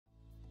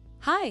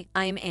Hi,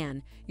 I'm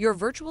Anne, your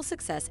virtual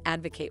success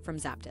advocate from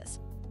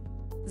ZAPTEST.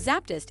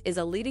 ZAPTEST is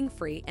a leading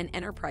free and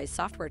enterprise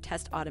software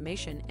test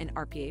automation and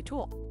RPA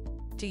tool.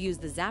 To use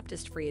the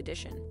ZAPTEST free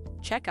edition,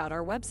 check out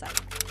our website,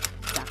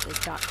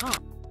 zaptest.com.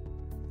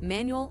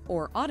 Manual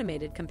or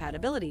automated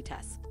compatibility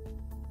tests.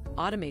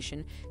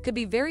 Automation could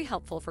be very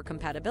helpful for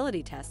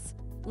compatibility tests,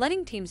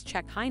 letting teams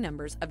check high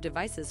numbers of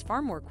devices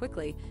far more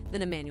quickly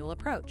than a manual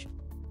approach.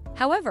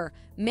 However,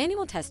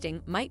 manual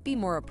testing might be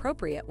more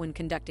appropriate when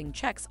conducting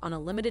checks on a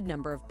limited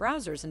number of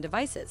browsers and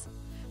devices.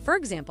 For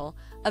example,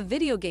 a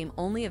video game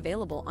only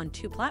available on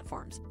 2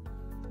 platforms.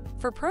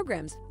 For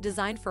programs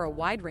designed for a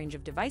wide range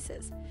of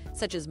devices,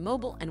 such as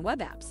mobile and web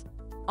apps,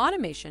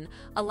 automation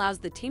allows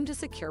the team to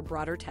secure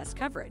broader test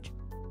coverage.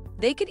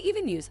 They could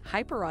even use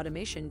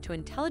hyper-automation to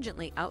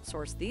intelligently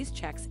outsource these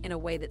checks in a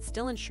way that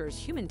still ensures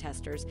human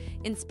testers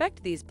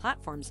inspect these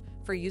platforms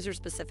for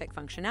user-specific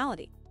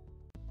functionality.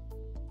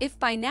 If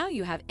by now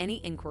you have any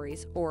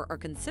inquiries or are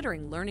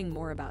considering learning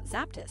more about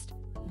ZAPTEST,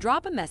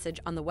 drop a message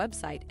on the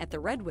website at the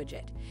red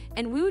widget,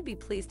 and we would be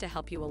pleased to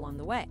help you along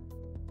the way.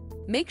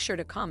 Make sure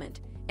to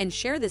comment and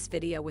share this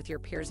video with your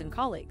peers and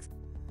colleagues.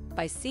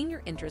 By seeing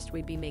your interest,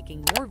 we'd be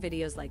making more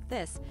videos like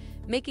this,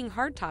 making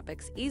hard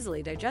topics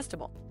easily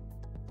digestible.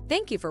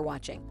 Thank you for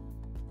watching.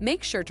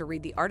 Make sure to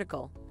read the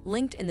article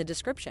linked in the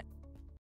description.